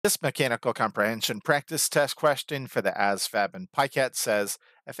This mechanical comprehension practice test question for the ASVAB and PiCAT says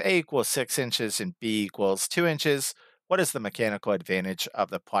if A equals 6 inches and B equals 2 inches, what is the mechanical advantage of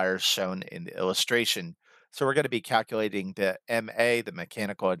the pliers shown in the illustration? So we're going to be calculating the MA, the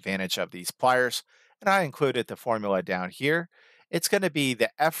mechanical advantage of these pliers, and I included the formula down here. It's going to be the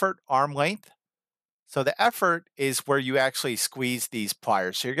effort arm length. So the effort is where you actually squeeze these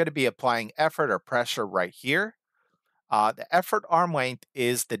pliers. So you're going to be applying effort or pressure right here. The effort arm length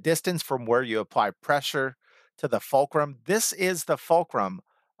is the distance from where you apply pressure to the fulcrum. This is the fulcrum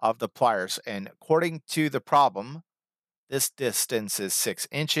of the pliers, and according to the problem, this distance is 6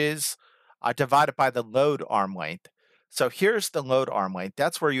 inches divided by the load arm length. So here's the load arm length.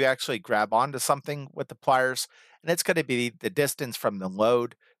 That's where you actually grab onto something with the pliers, and it's going to be the distance from the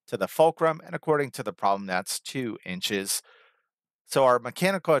load to the fulcrum, and according to the problem, that's 2 inches. So our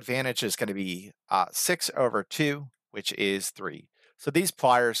mechanical advantage is going to be 6 over 2, which is 3. So these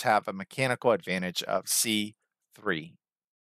pliers have a mechanical advantage of C3.